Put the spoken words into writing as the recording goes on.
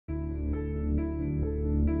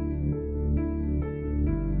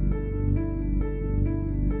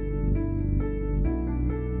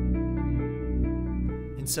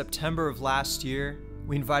September of last year,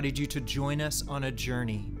 we invited you to join us on a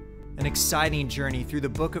journey, an exciting journey through the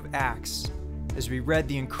book of Acts, as we read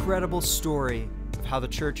the incredible story of how the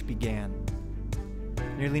church began.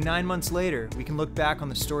 Nearly 9 months later, we can look back on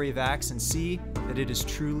the story of Acts and see that it is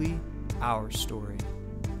truly our story.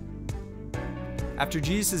 After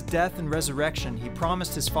Jesus' death and resurrection, he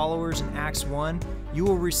promised his followers in Acts 1, "You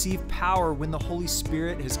will receive power when the Holy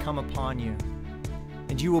Spirit has come upon you.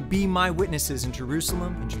 And you will be my witnesses in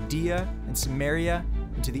Jerusalem, and Judea, and Samaria,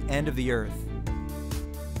 and to the end of the earth."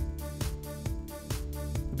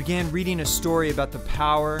 We began reading a story about the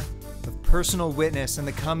power of personal witness and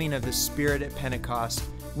the coming of the Spirit at Pentecost,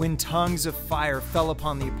 when tongues of fire fell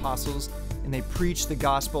upon the apostles, and they preached the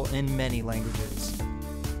gospel in many languages.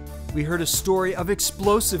 We heard a story of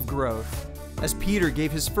explosive growth, as Peter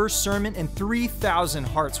gave his first sermon and 3,000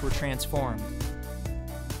 hearts were transformed.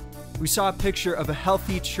 We saw a picture of a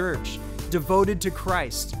healthy church devoted to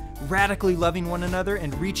Christ, radically loving one another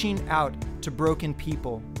and reaching out to broken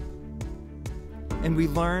people. And we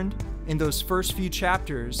learned in those first few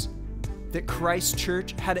chapters that Christ's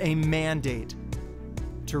church had a mandate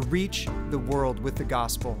to reach the world with the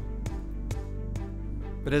gospel.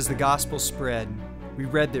 But as the gospel spread, we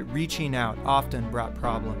read that reaching out often brought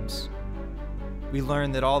problems. We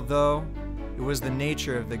learned that although it was the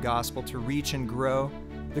nature of the gospel to reach and grow,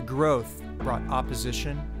 the growth brought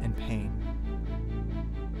opposition and pain.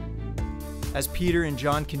 As Peter and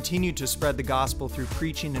John continued to spread the gospel through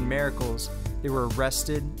preaching and miracles, they were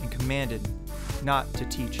arrested and commanded not to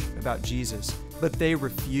teach about Jesus, but they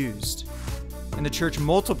refused. And the church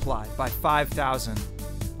multiplied by 5,000.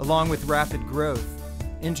 Along with rapid growth,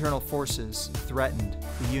 internal forces threatened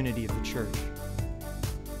the unity of the church.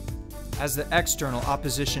 As the external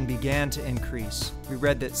opposition began to increase, we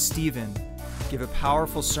read that Stephen gave a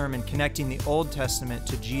powerful sermon connecting the Old Testament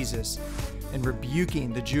to Jesus and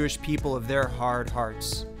rebuking the Jewish people of their hard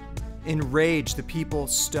hearts. Enraged, the people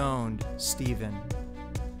stoned Stephen,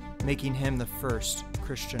 making him the first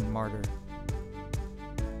Christian martyr.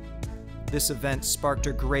 This event sparked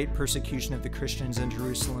a great persecution of the Christians in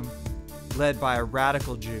Jerusalem, led by a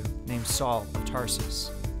radical Jew named Saul of Tarsus.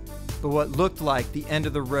 But what looked like the end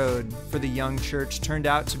of the road for the young church turned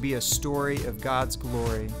out to be a story of God's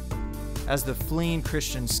glory, as the fleeing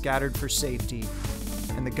Christians scattered for safety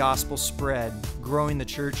and the gospel spread, growing the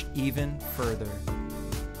church even further.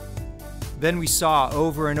 Then we saw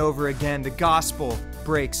over and over again the gospel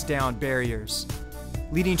breaks down barriers,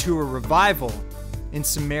 leading to a revival in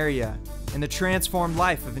Samaria and the transformed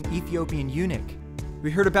life of an Ethiopian eunuch.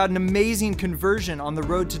 We heard about an amazing conversion on the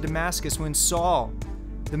road to Damascus when Saul,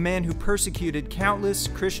 the man who persecuted countless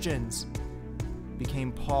Christians,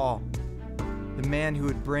 became Paul, the man who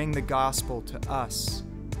would bring the gospel to us,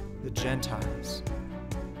 the Gentiles.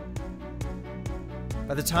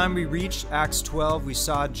 By the time we reached Acts 12, we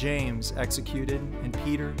saw James executed and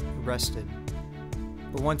Peter arrested.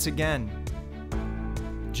 But once again,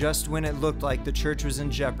 just when it looked like the church was in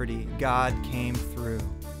jeopardy, God came through.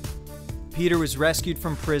 Peter was rescued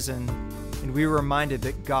from prison, and we were reminded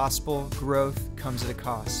that gospel growth comes at a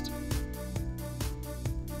cost.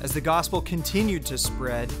 As the gospel continued to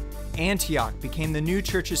spread, Antioch became the new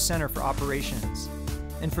church's center for operations.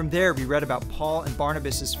 And from there, we read about Paul and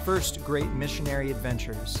Barnabas' first great missionary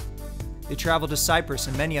adventures. They traveled to Cyprus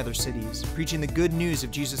and many other cities, preaching the good news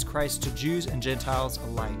of Jesus Christ to Jews and Gentiles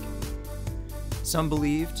alike. Some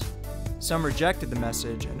believed, some rejected the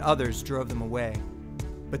message, and others drove them away.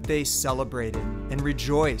 But they celebrated and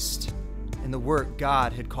rejoiced in the work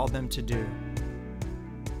God had called them to do.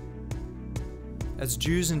 As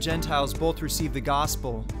Jews and Gentiles both received the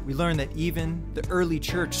gospel, we learn that even the early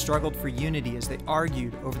church struggled for unity as they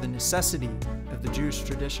argued over the necessity of the Jewish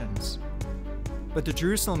traditions. But the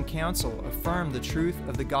Jerusalem Council affirmed the truth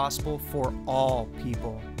of the gospel for all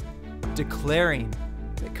people, declaring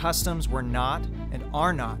that customs were not and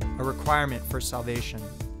are not a requirement for salvation.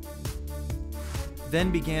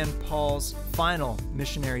 Then began Paul's final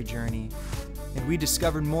missionary journey, and we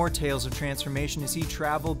discovered more tales of transformation as he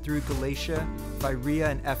traveled through Galatia, Phrygia,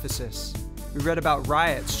 and Ephesus. We read about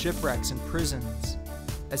riots, shipwrecks, and prisons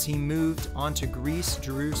as he moved on to Greece,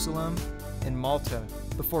 Jerusalem, and Malta,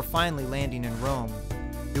 before finally landing in Rome.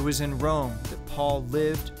 It was in Rome that Paul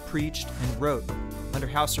lived, preached, and wrote under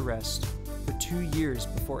house arrest for 2 years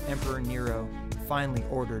before Emperor Nero finally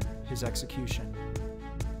ordered his execution.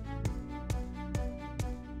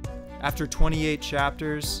 After 28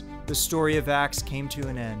 chapters, the story of Acts came to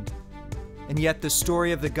an end. And yet the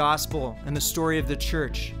story of the gospel and the story of the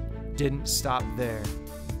church didn't stop there.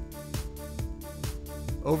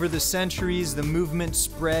 Over the centuries, the movement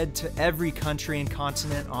spread to every country and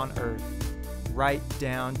continent on earth. right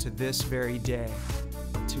down to this very day,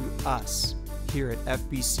 to us here at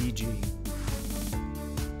FBCG.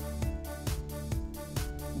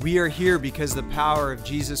 We are here because the power of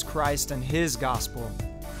Jesus Christ and His gospel.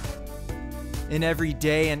 In every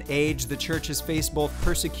day and age, the church has faced both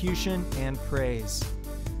persecution and praise.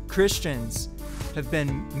 Christians have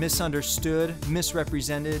been misunderstood,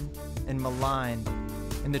 misrepresented, and maligned,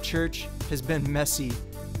 and the church has been messy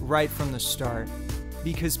right from the start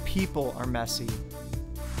because people are messy.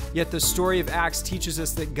 Yet the story of Acts teaches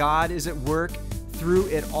us that God is at work through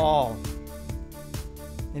it all,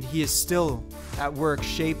 and He is still at work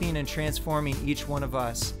shaping and transforming each one of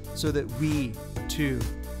us so that we, too,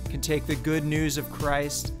 can take the good news of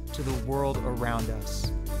Christ to the world around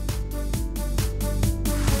us.